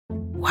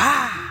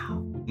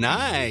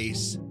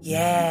Nice.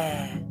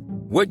 Yeah.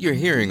 What you're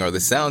hearing are the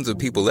sounds of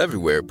people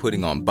everywhere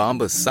putting on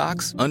Bombas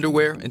socks,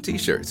 underwear, and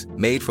T-shirts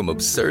made from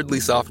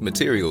absurdly soft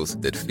materials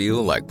that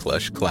feel like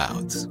plush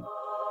clouds.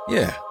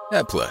 Yeah,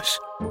 that plush.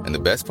 And the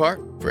best part?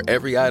 For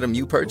every item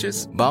you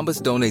purchase,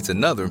 Bombas donates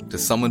another to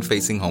someone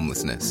facing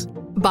homelessness.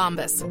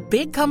 Bombas.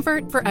 Big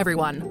comfort for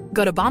everyone.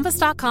 Go to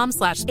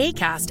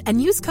bombas.com/ACAST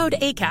and use code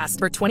ACAST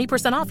for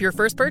 20% off your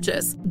first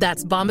purchase.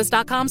 That's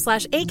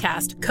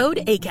bombas.com/ACAST.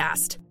 Code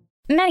ACAST.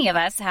 Many of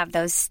us have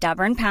those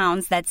stubborn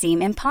pounds that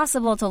seem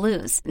impossible to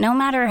lose, no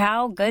matter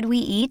how good we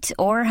eat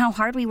or how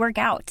hard we work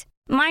out.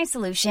 My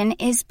solution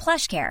is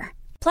PlushCare.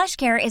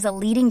 PlushCare is a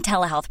leading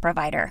telehealth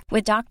provider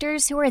with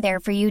doctors who are there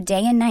for you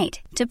day and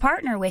night to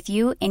partner with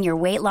you in your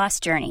weight loss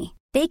journey.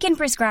 They can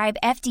prescribe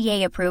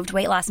FDA-approved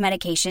weight loss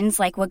medications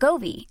like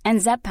Wegovy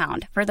and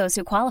Zepbound for those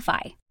who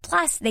qualify.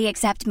 Plus, they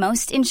accept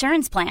most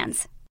insurance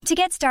plans. To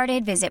get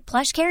started, visit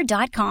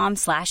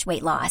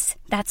plushcare.com/weightloss.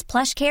 That's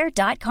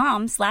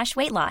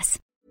plushcare.com/weightloss.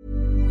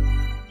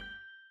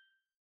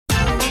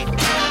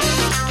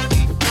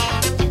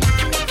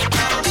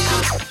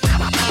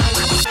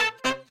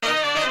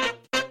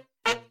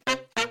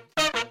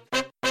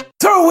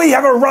 So we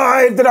have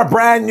arrived at a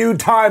brand new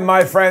time,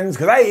 my friends,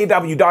 because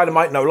AEW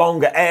Dynamite no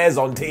longer airs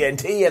on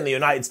TNT in the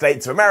United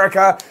States of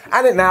America,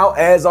 and it now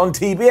airs on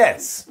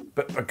TBS.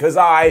 But because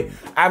I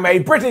am a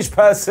British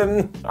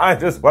person, I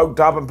just woke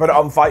up and put it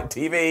on Fight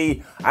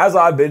TV, as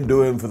I've been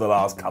doing for the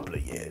last couple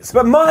of years.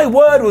 But my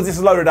word, was this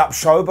a loaded up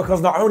show,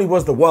 because not only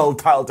was the world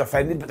title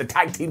defended, but the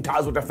tag team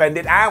titles were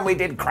defended, and we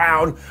did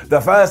crown the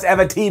first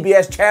ever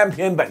TBS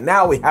champion. But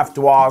now we have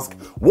to ask,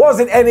 was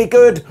it any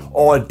good,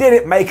 or did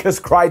it make us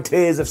cry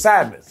tears of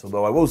sadness?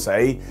 Although I will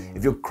say,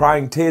 if you're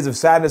crying tears of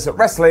sadness at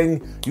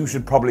wrestling, you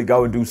should probably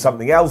go and do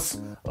something else.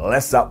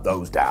 Let's up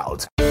those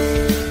doubts.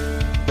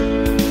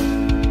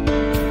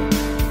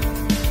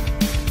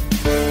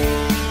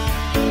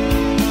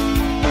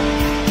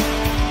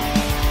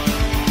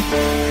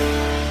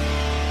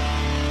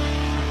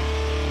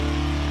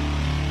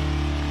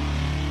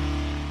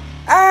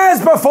 As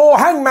before,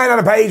 Hangman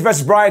Adam Page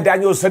versus Bryan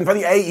Danielson for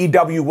the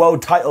AEW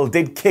World title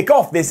did kick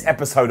off this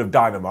episode of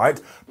Dynamite,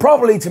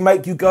 probably to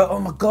make you go, oh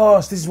my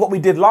gosh, this is what we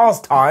did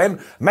last time.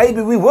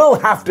 Maybe we will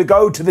have to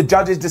go to the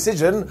judge's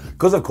decision,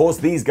 because of course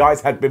these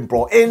guys had been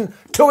brought in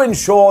to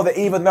ensure that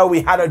even though we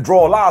had a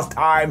draw last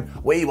time,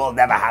 we will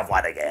never have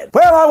one again.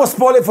 Well, I will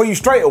spoil it for you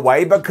straight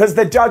away, because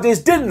the judges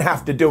didn't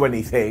have to do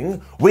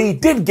anything. We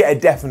did get a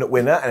definite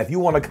winner, and if you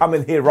want to come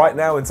in here right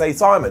now and say,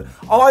 Simon,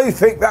 I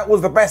think that was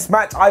the best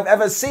match I've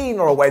ever seen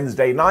on a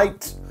Wednesday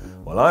night,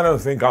 well, I don't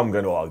think I'm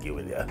going to argue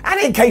with you.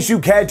 And in case you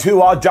care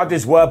too, our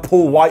judges were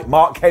Paul White,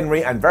 Mark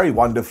Henry, and very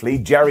wonderfully,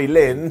 Jerry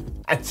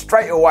Lynn. And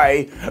straight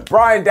away,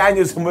 Bryan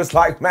Danielson was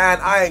like, man,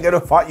 I ain't going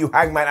to fight you,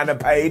 Hangman Adam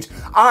Page.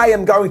 I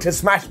am going to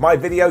smash my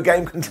video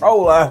game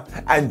controller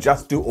and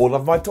just do all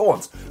of my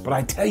taunts. But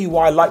I tell you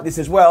why I like this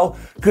as well,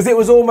 because it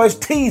was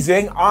almost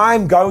teasing,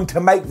 I'm going to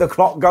make the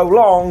clock go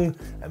long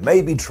and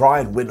maybe try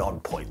and win on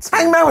points.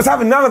 Hangman was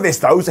having none of this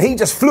though, so he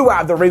just flew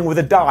out of the ring with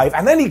a dive,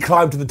 and then he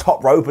climbed to the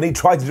top rope and he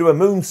tried to do a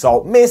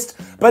moonsault, missed,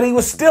 but he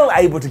was still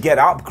able to get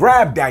up,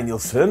 grab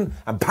Danielson,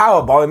 and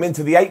powerbomb him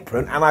into the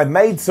apron, and I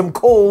made some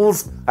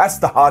calls. That's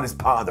the hardest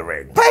part of the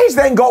ring. Page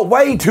then got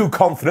way too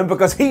confident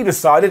because he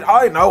decided,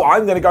 I know,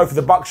 I'm going to go for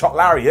the buckshot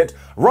lariat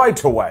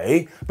right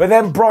away, but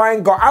then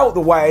Bryan got out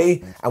the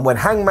way, and when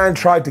Hangman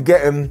tried to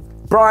get him,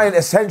 Bryan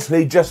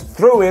essentially just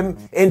threw him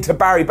into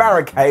Barry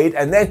Barricade,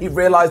 and then he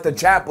realised the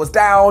champ was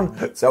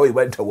down, so he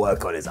went to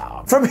work on his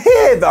arm. From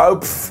here,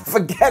 though,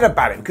 forget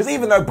about it, because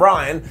even though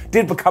Bryan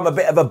did become a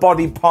bit of a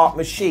body part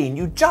machine,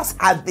 you just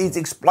had these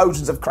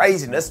explosions of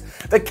craziness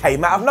that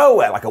came out of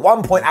nowhere. Like at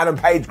one point, Adam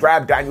Page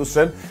grabbed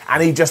Danielson,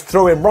 and he just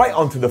threw him right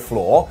onto the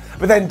floor,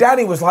 but then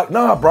Danny was like,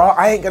 nah, bro,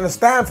 I ain't going to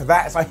stand for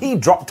that, so he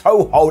dropped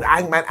toe hold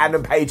Hangman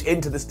Adam Page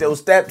into the steel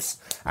steps,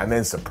 and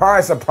then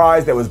surprise,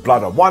 surprise, there was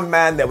blood on one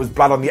man, there was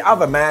blood on the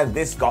other man.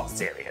 This got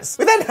serious.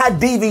 We then had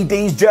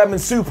DVD's German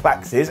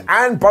suplexes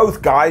and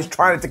both guys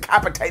trying to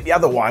decapitate the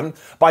other one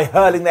by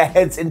hurling their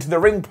heads into the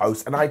ring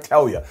post. And I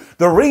tell you,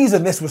 the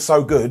reason this was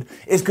so good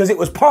is because it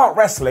was part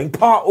wrestling,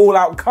 part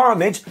all-out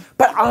carnage,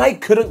 but I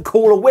couldn't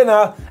call a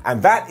winner.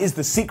 And that is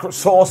the secret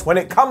sauce when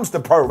it comes to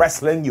pro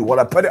wrestling. You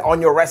want to put it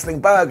on your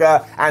wrestling burger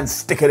and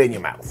stick it in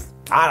your mouth.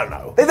 I don't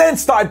know. They then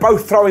started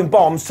both throwing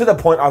bombs to the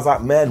point I was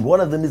like, man,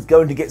 one of them is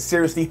going to get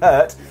seriously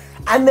hurt.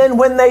 And then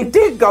when they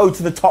did go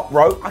to the top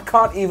rope, I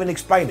can't even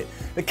explain it.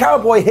 The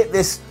Cowboy hit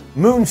this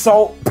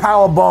moonsault,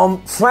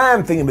 powerbomb,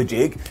 slam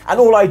thingamajig, and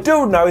all I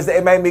do know is that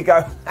it made me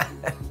go,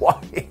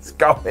 what is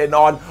going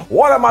on?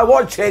 What am I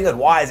watching and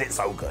why is it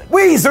so good?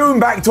 We zoom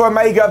back to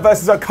Omega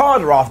versus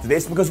Okada after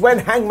this, because when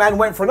Hangman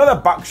went for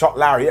another buckshot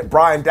lariat,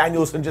 Bryan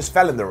Danielson just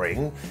fell in the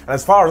ring, and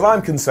as far as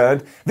I'm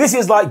concerned, this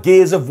is like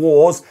Gears of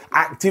War's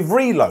active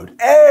reload.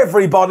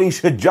 Everybody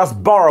should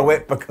just borrow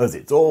it because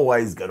it's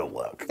always gonna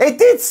work. It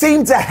did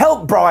seem to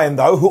help Bryan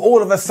though, who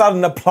all of a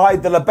sudden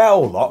applied the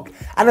LeBell Lock,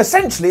 and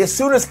essentially as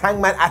soon as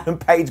Hangman Adam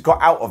Page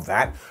got out of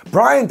that,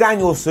 Bryan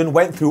Danielson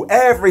went through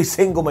every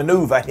single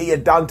maneuver he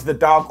had done to the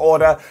Dark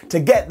Order to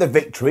get the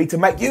victory, to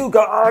make you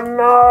go, oh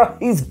no,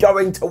 he's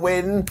going to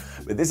win.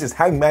 But this is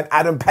Hangman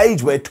Adam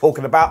Page we're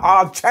talking about,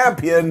 our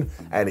champion,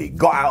 and he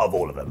got out of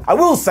all of them. I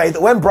will say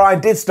that when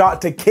Bryan did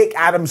start to kick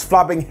Adam's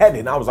flubbing head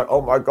in, I was like,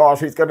 oh my gosh,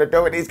 he's going to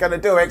do it, he's going to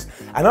do it.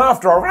 And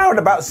after around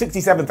about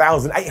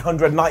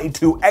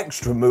 67,892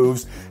 extra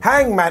moves,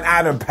 Hangman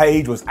Adam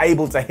Page was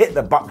able to hit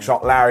the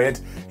buckshot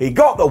lariat. He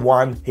got the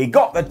 1, he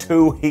got the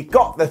 2, he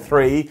got the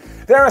 3.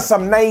 There are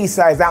some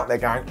naysayers out there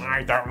going,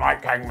 I don't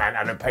like Hangman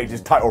Adam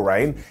Page's title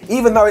reign,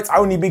 even though it's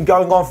only been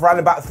going on for around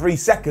about 3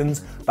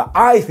 seconds, but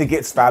I think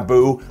it's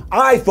Fabu.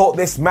 I thought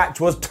this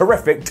match was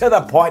terrific to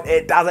the point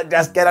it doesn't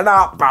just get an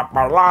up, blah,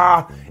 blah,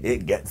 blah.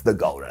 It gets the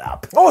golden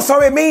up. Also,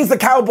 it means the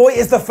Cowboy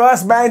is the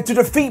first man to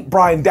defeat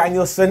Bryan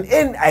Danielson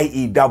in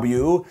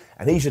AEW,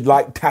 and he should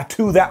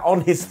tattoo that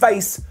on his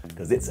face,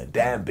 because it's a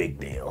damn big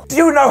deal. Do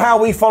you know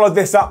how we followed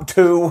this up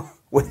too?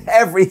 With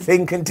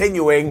everything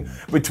continuing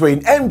between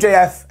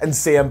MJF and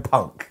CM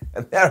Punk.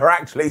 And there are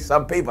actually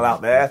some people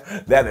out there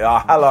they are,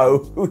 hello,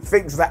 who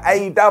thinks that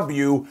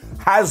AEW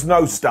has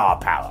no star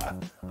power.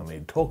 I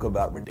mean, talk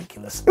about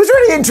ridiculous. It was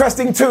really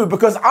interesting too,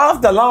 because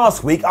after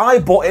last week, I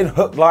bought in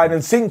hook, line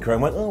and sinker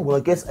and went, oh, well,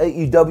 I guess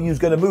AEW is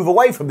going to move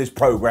away from this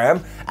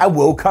program and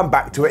we'll come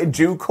back to it in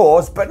due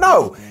course. But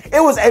no, it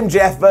was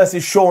MJF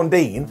versus Shawn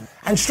Dean,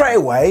 and straight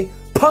away,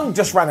 Punk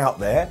just ran out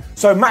there,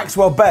 so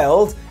Maxwell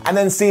bailed, and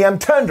then CM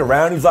turned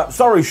around, he was like,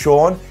 sorry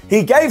Shawn,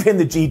 he gave him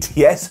the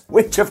GTS,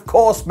 which of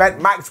course meant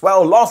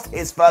Maxwell lost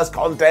his first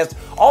contest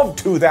of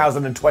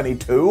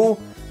 2022,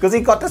 because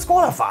he got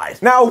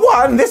disqualified. Now,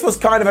 1, this was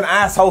kind of an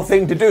asshole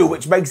thing to do,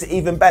 which makes it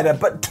even better,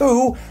 but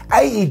 2,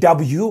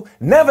 AEW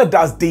never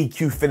does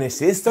DQ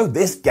finishes, so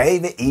this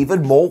gave it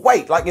even more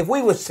weight. Like, if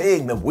we were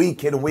seeing them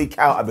week in and week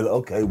out, I'd be like,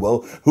 okay,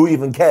 well, who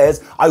even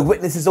cares? I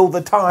witness this all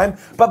the time,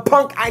 but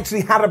Punk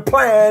actually had a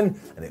plan,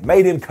 and it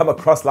made him come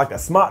across like a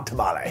smart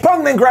tamale.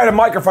 Punk then grabbed a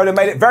microphone and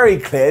made it very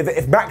clear that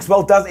if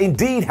Maxwell does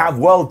indeed have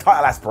world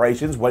title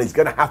aspirations, well, he's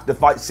gonna have to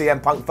fight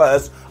CM Punk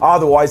first,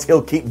 otherwise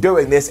he'll keep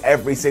doing this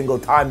every single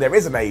time there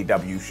is an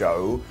AEW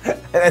show. And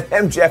then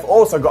MJF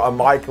also got a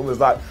mic and was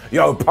like,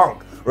 yo,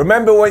 Punk,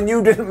 remember when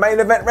you didn't main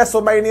event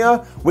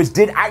WrestleMania, which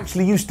did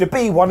actually used to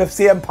be one of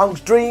CM Punk's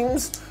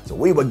dreams? So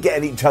we were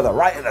getting each other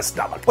right in the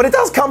stomach. When it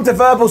does come to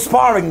verbal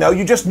sparring though,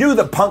 you just knew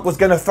that Punk was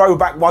going to throw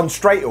back one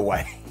straight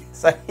away.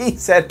 So he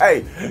said,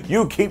 hey,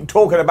 you keep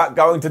talking about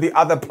going to the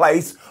other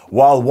place,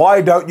 well, why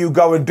don't you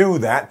go and do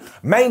that?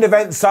 Main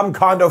event some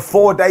kind of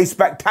 4-day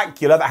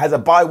spectacular that has a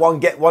buy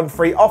one, get one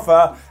free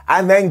offer,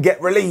 and then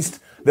get released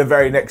the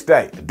very next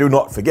day. Do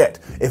not forget,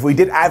 if we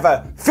did have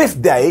a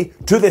 5th day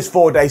to this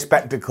 4-day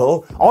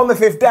spectacle, on the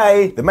 5th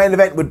day, the main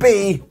event would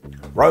be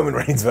Roman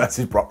Reigns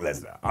versus Brock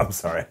Lesnar. I'm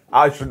sorry,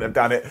 I shouldn't have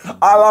done it.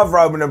 I love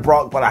Roman and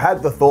Brock, but I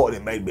had the thought and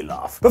it made me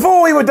laugh.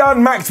 Before we were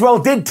done, Maxwell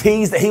did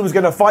tease that he was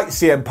going to fight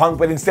CM Punk,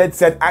 but instead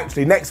said,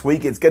 actually, next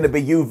week it's going to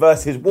be you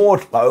versus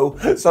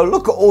Wardlow. So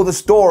look at all the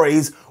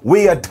stories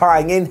we are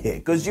tying in here,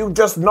 because you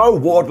just know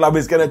Wardlow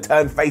is going to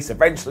turn face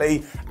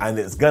eventually, and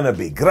it's going to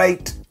be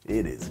great.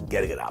 It is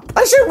getting it up.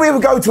 I assume we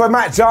would go to a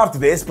match after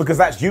this because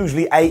that's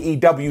usually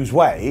AEW's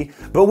way,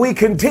 but we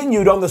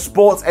continued on the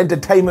sports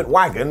entertainment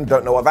wagon,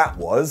 don't know what that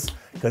was,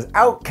 because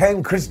out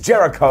came Chris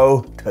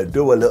Jericho to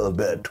do a little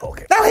bit of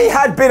talking. Now, he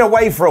had been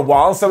away for a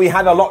while, so he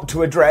had a lot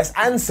to address,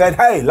 and said,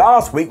 hey,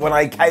 last week when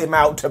I came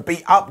out to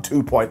beat up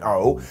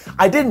 2.0,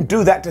 I didn't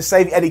do that to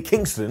save Eddie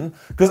Kingston,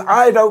 because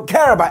I don't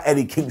care about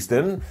Eddie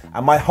Kingston,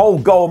 and my whole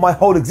goal, my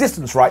whole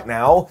existence right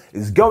now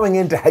is going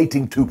into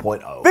hating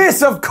 2.0.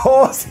 This, of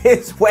course,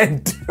 is when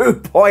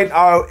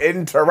 2.0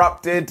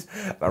 interrupted.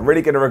 I'm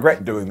really going to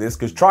regret doing this,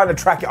 because trying to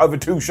track it over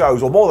 2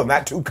 shows, or more than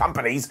that, 2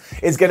 companies,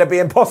 is going to be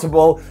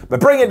impossible, but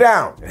bring it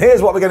down.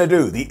 Here's what we're going to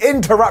do. The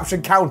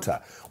interruption counter.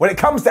 When it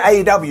comes to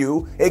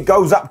AEW, it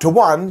goes up to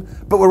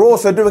 1, but we're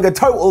also doing a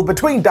total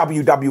between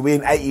WWE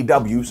and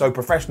AEW, so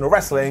professional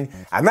wrestling,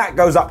 and that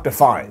goes up to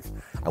 5.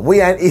 And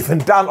we ain't even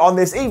done on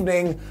this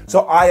evening,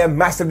 so I am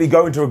massively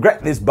going to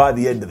regret this by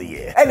the end of the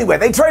year. Anyway,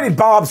 they traded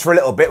barbs for a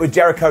little bit with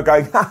Jericho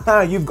going,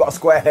 haha, you've got a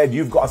square head,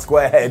 you've got a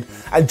square head.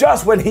 And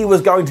just when he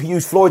was going to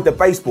use Floyd the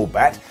baseball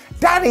bat,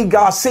 Danny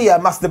Garcia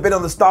must have been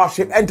on the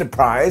Starship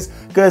Enterprise,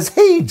 because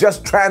he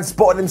just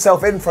transported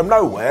himself in from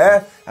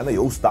nowhere, and they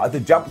all started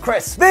to jump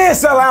Chris.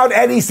 This allowed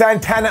Eddie,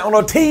 Santana and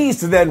Ortiz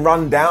to then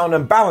run down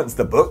and balance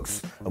the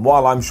books. And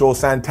while I'm sure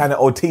Santana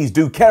and Ortiz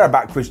do care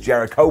about Chris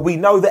Jericho, we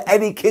know that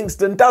Eddie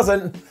Kingston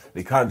doesn't.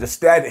 They kind of just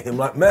stared at him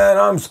like, man,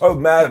 I'm so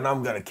mad and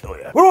I'm going to kill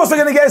you. We're also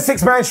going to get a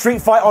 6-man street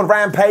fight on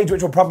Rampage,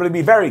 which will probably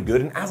be very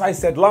good. And as I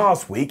said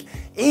last week,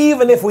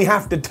 even if we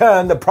have to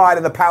turn the Pride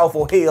and the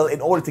Powerful heel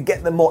in order to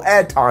get them more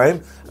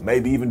airtime, and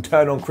maybe even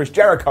turn on Chris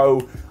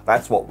Jericho,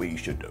 that's what we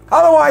should do.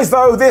 Otherwise,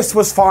 though, this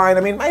was fine.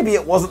 I mean, maybe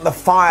it wasn't the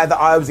fire that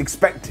I was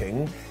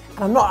expecting.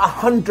 And I'm not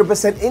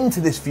 100% into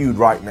this feud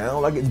right now,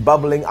 like it's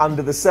bubbling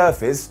under the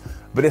surface.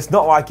 But it's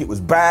not like it was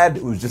bad,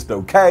 it was just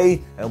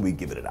okay, and we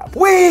give it up.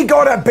 We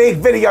got a big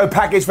video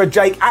package for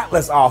Jake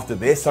Atlas after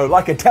this, so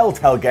like a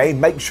Telltale game,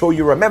 make sure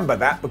you remember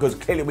that, because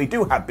clearly we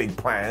do have big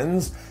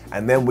plans.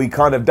 And then we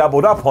kind of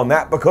doubled up on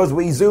that because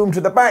we zoomed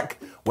to the back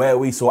where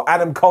we saw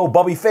Adam Cole,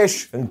 Bobby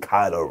Fish, and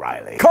Kyle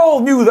O'Reilly. Cole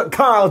knew that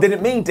Kyle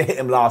didn't mean to hit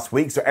him last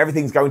week, so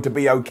everything's going to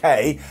be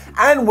okay.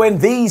 And when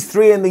these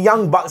three and the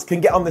Young Bucks can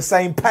get on the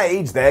same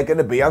page, they're going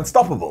to be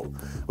unstoppable.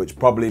 Which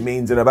probably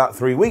means in about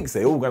 3 weeks,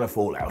 they're all going to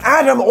fall out.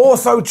 Adam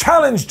also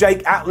challenged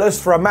Jake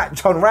Atlas for a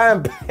match on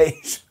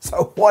Rampage.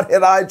 So what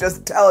did I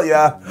just tell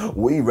ya?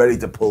 We ready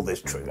to pull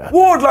this trigger.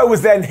 Wardlow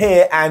was then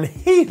here and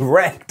he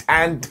wrecked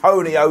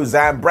Antonio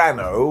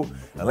Zambrano.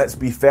 And let's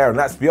be fair and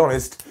let's be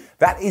honest,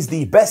 that is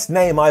the best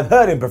name I've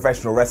heard in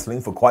professional wrestling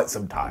for quite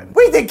some time.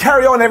 We did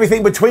carry on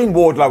everything between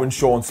Wardlow and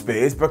Shawn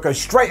Spears because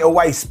straight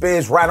away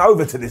Spears ran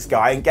over to this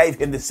guy and gave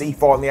him the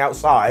C4 on the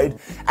outside,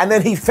 and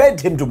then he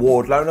fed him to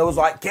Wardlow and it was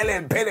like, kill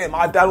him, pin him,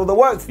 I've done all the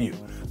work for you.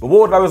 But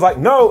Wardlow was like,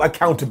 no,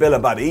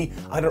 accountability buddy,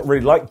 I don't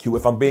really like you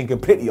if I'm being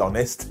completely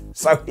honest.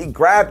 So he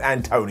grabbed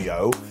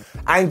Antonio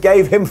and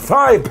gave him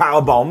 5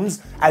 power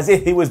bombs as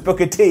if he was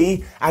Booker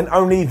T, and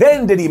only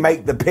then did he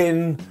make the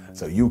pin.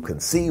 So you can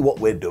see what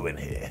we're doing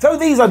here. So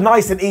these are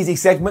nice and easy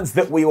segments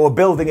that we were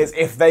building as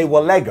if they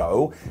were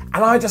Lego,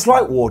 and I just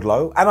like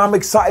Wardlow, and I'm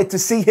excited to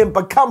see him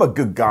become a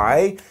good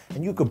guy,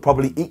 and you could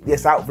probably eat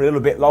this out for a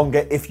little bit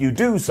longer if you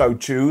do so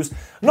choose.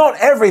 Not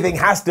everything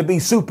has to be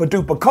super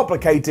duper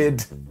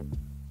complicated.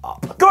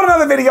 Got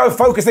another video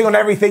focusing on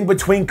everything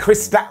between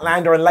Chris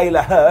Statlander and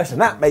Layla Hirsch,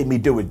 and that made me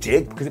do a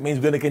jig because it means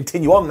we're going to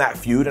continue on that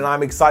feud, and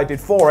I'm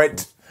excited for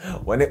it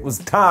when it was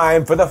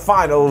time for the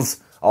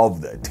finals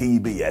of the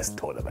TBS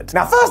tournament.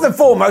 Now, first and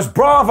foremost,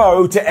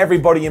 bravo to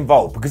everybody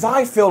involved, because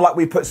I feel like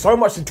we put so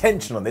much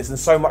attention on this and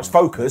so much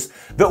focus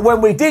that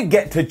when we did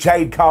get to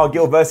Jade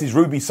Cargill versus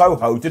Ruby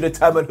Soho to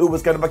determine who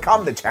was going to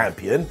become the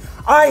champion,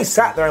 I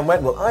sat there and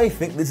went, well, I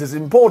think this is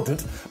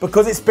important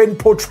because it's been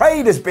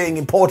portrayed as being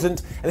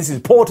important, and this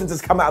importance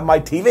has come out of my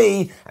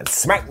TV and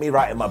smacked me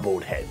right in my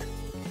bald head.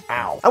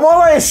 Ow. And while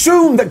I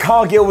assumed that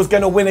Cargill was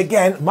going to win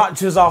again,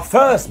 much as our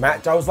first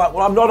match, I was like,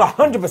 well, I'm not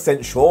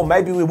 100% sure.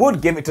 Maybe we would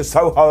give it to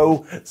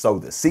Soho. So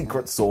the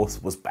secret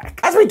sauce was back.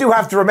 As we do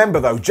have to remember,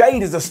 though,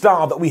 Jade is a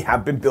star that we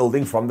have been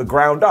building from the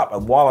ground up.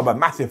 And while I'm a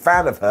massive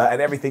fan of her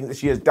and everything that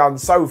she has done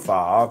so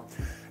far,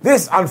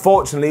 this,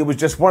 unfortunately, was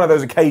just one of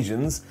those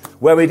occasions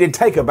where we did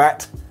take a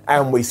bat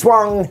and we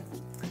swung,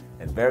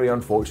 and very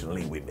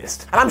unfortunately we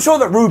missed. And I'm sure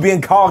that Ruby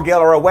and Cargill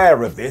are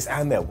aware of this,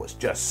 and there was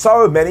just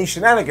so many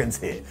shenanigans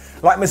here.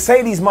 Like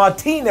Mercedes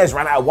Martinez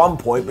ran out at one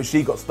point, but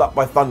she got stuck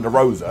by Thunder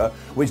Rosa,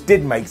 which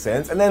did make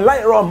sense. And then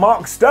later on,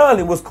 Mark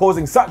Sterling was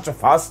causing such a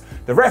fuss,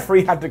 the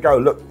referee had to go,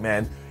 look,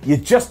 man, you're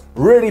just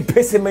really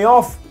pissing me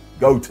off.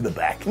 Go to the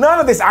back.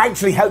 None of this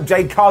actually helped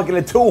Jade Cargill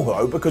at all,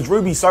 though, because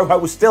Ruby Soho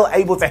was still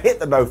able to hit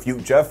the No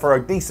Future for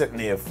a decent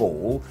near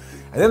fall.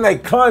 And then they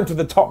climbed to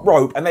the top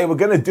rope and they were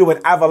going to do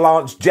an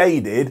avalanche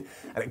Jaded,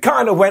 and it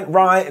kind of went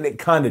right and it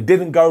kind of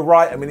didn't go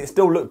right. I mean, it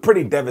still looked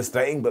pretty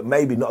devastating, but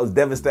maybe not as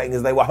devastating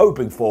as they were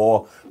hoping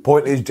for.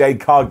 Point is, Jade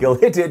Cargill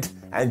hit it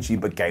and she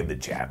became the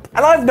champ.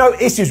 And I've no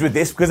issues with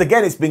this because,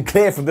 again, it's been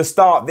clear from the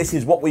start this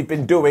is what we've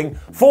been doing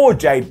for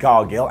Jade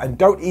Cargill, and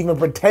don't even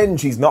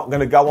pretend she's not going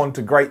to go on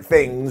to great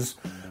things.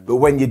 But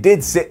when you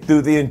did sit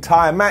through the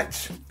entire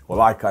match, well,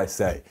 like I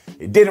say,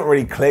 it didn't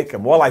really click,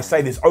 and while I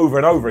say this over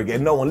and over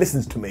again, no one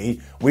listens to me.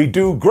 We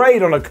do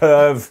grade on a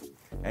curve,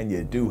 and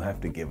you do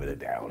have to give it a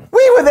down.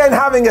 We were then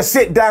having a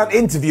sit-down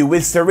interview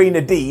with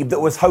Serena Deeb that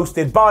was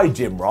hosted by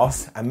Jim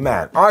Ross, and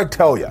man, I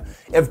tell you,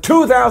 if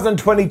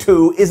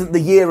 2022 isn't the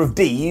year of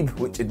Deeb,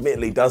 which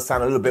admittedly does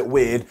sound a little bit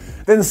weird,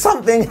 then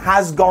something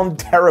has gone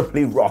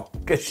terribly wrong,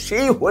 because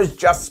she was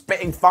just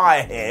spitting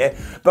fire here,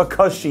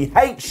 because she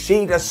hates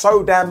Shida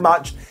so damn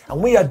much,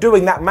 and we are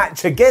doing that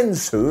match again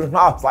soon, and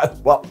I was like,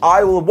 well,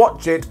 I will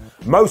watch it,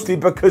 mostly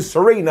because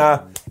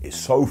Serena is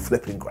so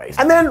flipping great.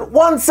 And then,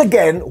 once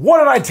again, what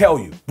did I tell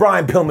you?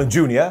 Brian Pillman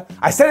Jr.,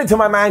 I said it to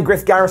my man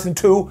Griff Garrison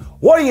too,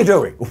 what are you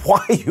doing?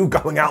 Why are you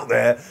going out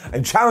there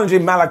and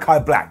challenging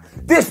Malachi Black?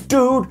 This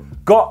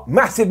dude got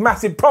massive,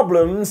 massive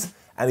problems,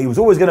 and he was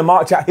always going to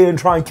march out here and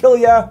try and kill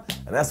you,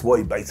 and that's what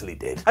he basically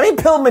did. I mean,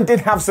 Pillman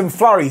did have some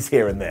flurries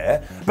here and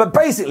there, but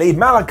basically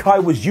Malachi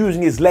was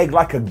using his leg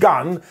like a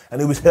gun, and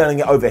he was hurling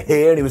it over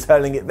here, and he was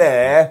hurling it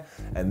there,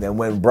 and then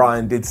when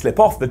Brian did slip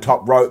off the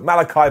top rope,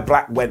 Malachi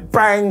Black went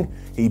bang,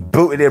 he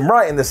booted him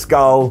right in the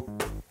skull,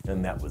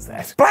 and that was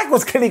that. Black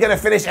was clearly going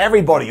to finish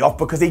everybody off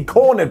because he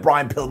cornered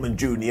Brian Pillman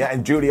Jr.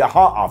 and Julia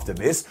Hart after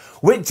this,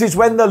 which is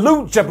when the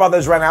Lucha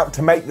Brothers ran out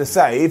to make the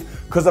save,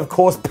 because of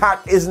course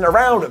Pat isn't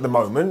around at the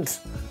moment,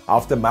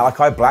 after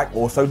Malachi Black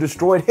also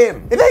destroyed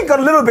him. It then got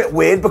a little bit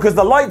weird because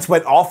the lights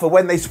went off, and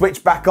when they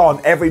switched back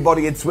on,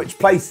 everybody had switched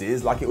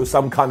places, like it was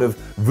some kind of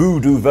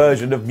voodoo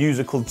version of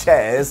musical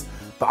chairs.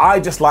 But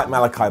I just like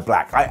Malachi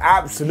Black. I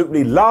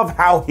absolutely love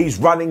how he's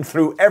running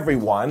through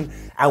everyone.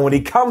 And when he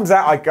comes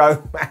out, I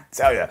go, I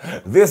tell you,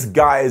 this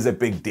guy is a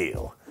big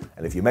deal.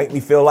 And if you make me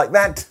feel like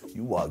that,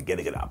 You are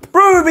getting it up.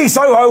 Ruby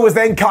Soho was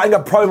then cutting a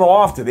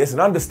promo after this,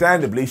 and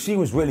understandably, she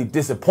was really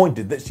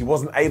disappointed that she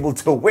wasn't able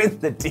to win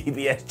the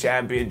TBS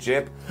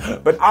Championship.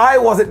 But I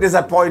wasn't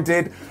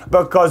disappointed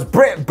because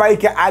Britt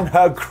Baker and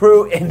her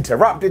crew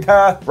interrupted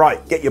her.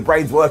 Right, get your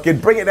brains working,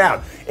 bring it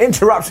down.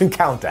 Interruption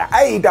counter.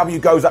 AEW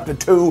goes up to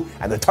 2,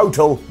 and the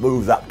total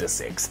moves up to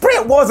 6.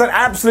 Britt was an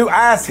absolute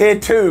ass here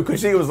too,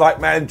 because she was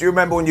like, man, do you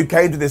remember when you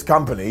came to this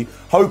company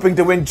hoping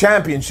to win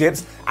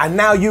championships, and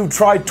now you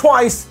tried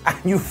twice and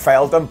you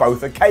failed on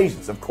both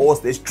occasions? Of course,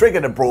 this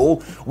triggered a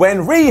brawl when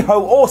Riho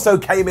also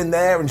came in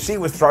there and she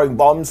was throwing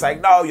bombs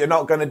saying, no, you're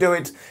not going to do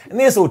it. And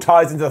this all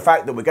ties into the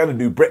fact that we're going to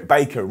do Britt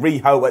Baker,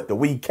 Riho at the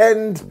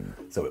weekend.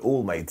 So it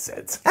all made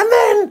sense. And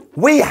then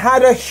we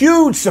had a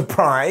huge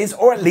surprise,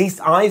 or at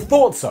least I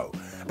thought so,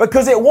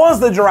 because it was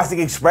the Jurassic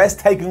Express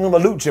taking on the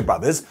Lucha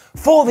Brothers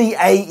for the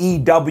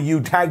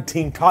AEW Tag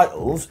Team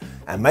titles,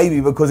 and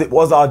maybe because it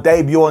was our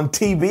debut on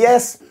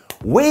TBS,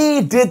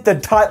 we did the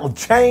title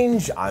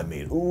change. I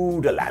mean,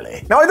 ooh da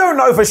lally. Now, I don't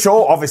know for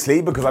sure,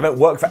 obviously, because I don't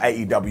work for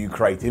AEW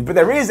Creative, but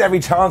there is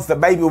every chance that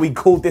maybe we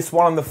called this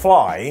one on the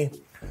fly,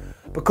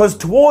 because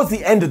towards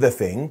the end of the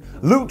thing,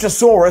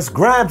 Luchasaurus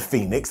grabbed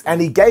Phoenix and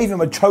he gave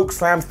him a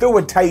chokeslam through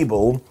a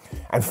table,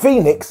 and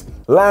Phoenix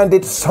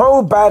landed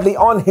so badly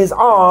on his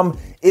arm,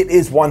 it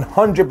is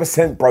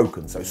 100%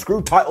 broken. So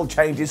screw title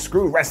changes,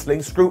 screw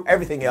wrestling, screw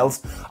everything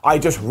else. I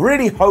just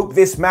really hope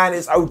this man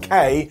is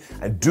okay,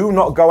 and do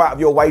not go out of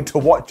your way to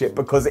watch it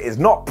because it is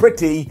not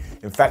pretty.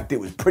 In fact, it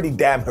was pretty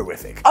damn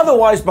horrific.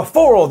 Otherwise,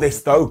 before all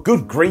this though,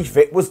 good grief,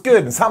 it was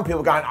good. And some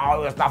people going,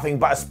 oh, there's nothing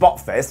but a spot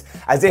fest,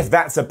 as if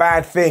that's a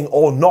bad thing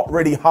or not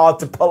really hard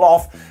to pull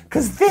off,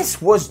 because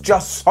this was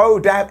just so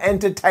damn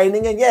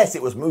entertaining. And yes,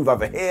 it was move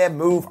over here,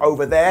 move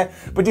over there,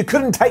 but you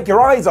couldn't take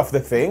your eyes off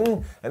the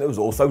thing, and it was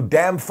also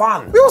damn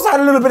fun. We also had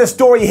a little bit of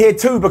story here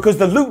too, because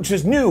the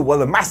Luchas knew, well,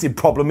 the massive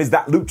problem is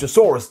that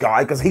Luchasaurus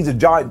guy, because he's a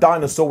giant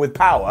dinosaur with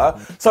power.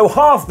 So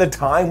half the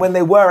time when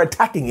they were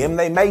attacking him,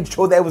 they made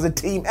sure there was a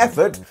team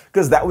effort,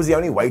 because that was the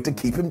only way to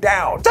keep him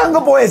down.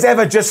 Jungle Boy as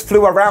ever just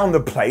flew around the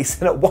place,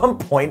 and at one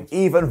point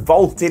even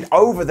vaulted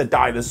over the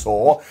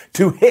dinosaur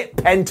to hit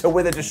Penta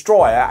with a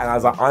destroyer, and I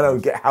was like, I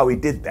don't get how he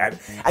did that.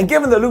 And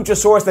given the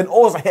Luchasaurus then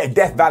also hit a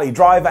Death Valley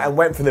driver and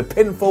went for the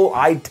pinfall,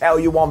 I tell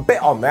you one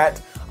bit on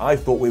that, I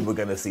thought we were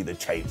going to see the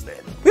change then.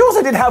 We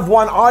also did have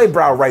one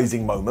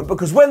eyebrow-raising moment,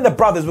 because when the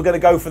brothers were going to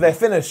go for their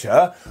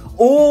finisher,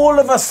 all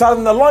of a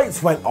sudden the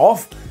lights went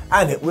off,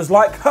 and it was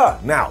like, huh.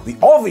 Now, the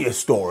obvious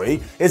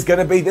story is going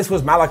to be this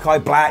was Malachi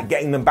Black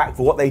getting them back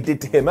for what they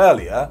did to him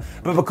earlier,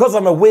 but because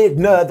I'm a weird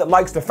nerd that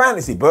likes the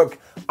fantasy book,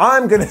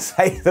 I'm going to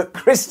say that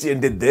Christian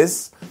did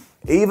this,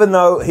 even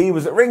though he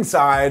was at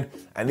ringside,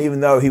 and even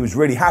though he was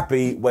really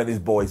happy when his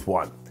boys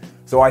won.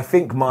 So I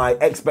think my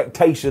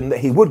expectation that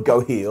he would go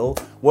heel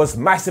was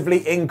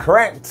massively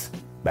incorrect.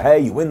 But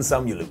hey, you win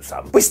some, you lose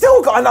some. We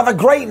still got another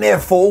great near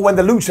fall when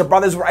the Lucha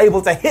Brothers were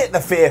able to hit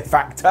the Fear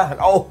Factor. And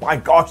oh my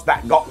gosh,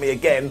 that got me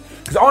again.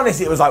 Because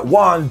honestly, it was like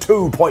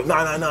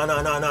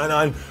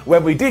 1.2999999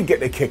 when we did get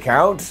the kick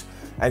out.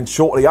 And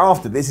shortly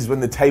after this is when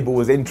the table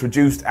was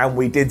introduced and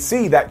we did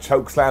see that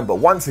chokeslam. But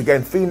once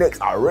again, Phoenix,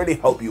 I really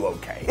hope you're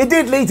okay. It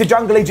did lead to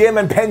Jungle Jim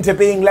and Penta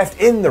being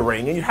left in the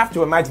ring. And you have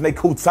to imagine they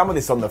called some of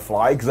this on the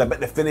fly, because I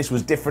bet the finish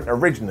was different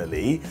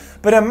originally.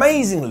 But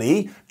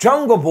amazingly,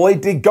 Jungle Boy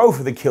did go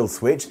for the kill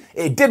switch.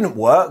 It didn't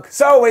work.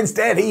 So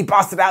instead, he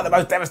busted out the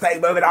most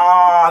devastating move in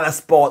all the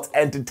sports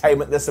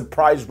entertainment, the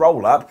surprise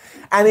roll-up.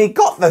 And he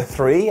got the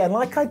 3. And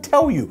like I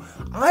tell you,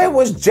 I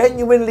was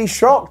genuinely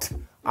shocked.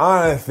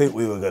 I don't think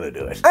we were going to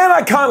do it. And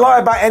I can't lie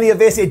about any of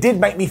this. It did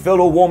make me feel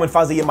all warm and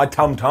fuzzy in my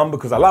tum-tum,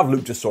 because I love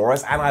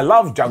Luchasaurus and I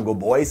love Jungle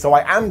Boy, so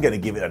I am going to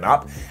give it an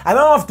up. And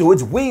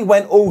afterwards, we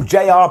went all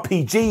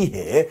JRPG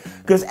here,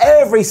 because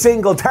every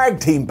single tag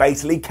team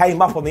basically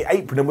came up on the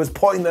apron and was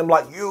pointing them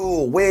like,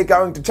 we're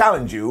going to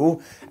challenge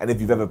you. And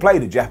if you've ever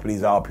played a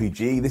Japanese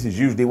RPG, this is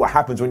usually what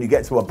happens when you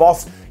get to a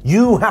boss.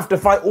 You have to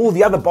fight all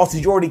the other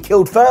bosses you already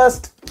killed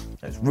first.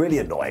 It's really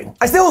annoying.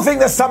 I still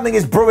think that something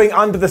is brewing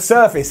under the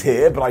surface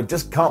here, but I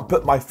just can't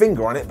put my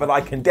finger on it, but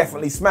I can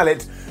definitely smell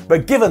it.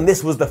 But given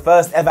this was the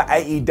first ever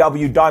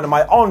AEW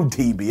Dynamite on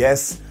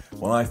TBS,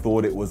 well, I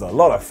thought it was a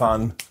lot of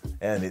fun,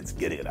 and it's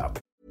getting it up.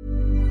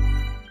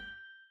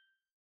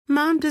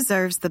 Mom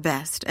deserves the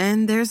best,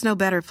 and there's no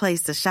better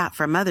place to shop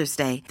for Mother's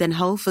Day than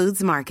Whole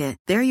Foods Market.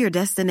 They're your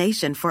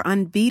destination for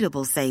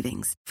unbeatable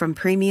savings, from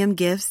premium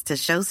gifts to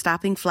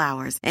show-stopping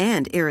flowers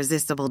and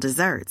irresistible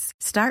desserts.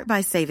 Start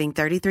by saving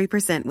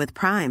 33% with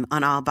Prime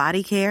on all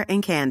body care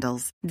and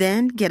candles.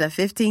 Then get a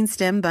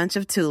 15-stem bunch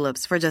of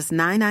tulips for just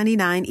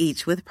 $9.99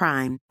 each with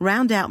Prime.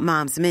 Round out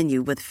Mom's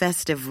menu with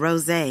festive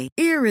rosé,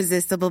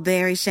 irresistible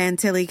berry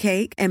chantilly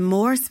cake, and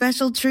more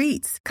special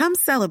treats. Come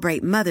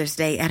celebrate Mother's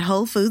Day at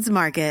Whole Foods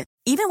Market.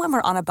 Even when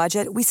we're on a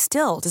budget, we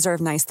still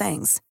deserve nice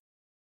things.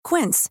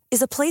 Quince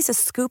is a place to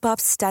scoop up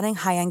stunning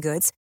high-end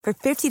goods for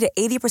 50 to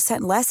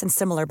 80% less than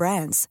similar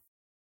brands.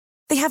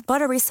 They have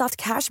buttery soft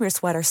cashmere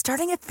sweaters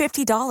starting at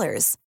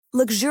 $50,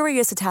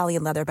 luxurious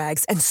Italian leather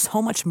bags, and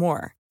so much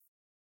more.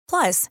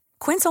 Plus,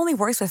 Quince only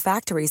works with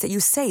factories that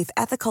use safe,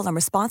 ethical, and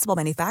responsible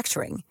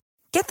manufacturing.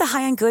 Get the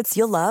high-end goods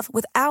you'll love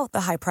without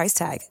the high price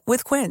tag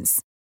with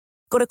Quince.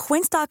 Go to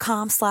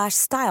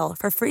quince.com/style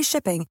for free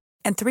shipping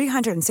and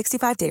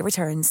 365-day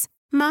returns.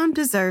 Mom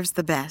deserves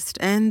the best,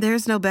 and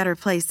there's no better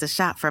place to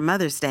shop for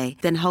Mother's Day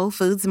than Whole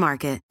Foods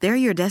Market. They're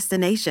your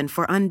destination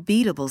for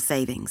unbeatable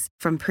savings,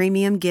 from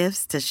premium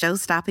gifts to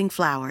show-stopping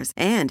flowers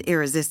and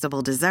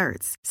irresistible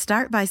desserts.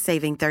 Start by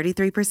saving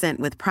 33%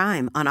 with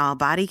Prime on all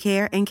body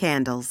care and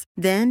candles.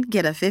 Then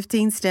get a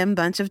 15-stem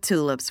bunch of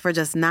tulips for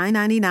just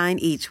 $9.99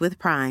 each with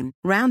Prime.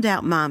 Round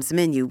out Mom's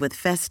menu with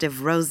festive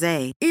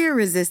rosé,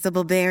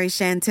 irresistible berry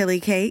chantilly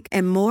cake,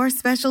 and more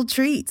special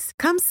treats.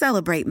 Come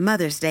celebrate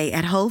Mother's Day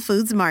at Whole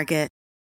Foods Market.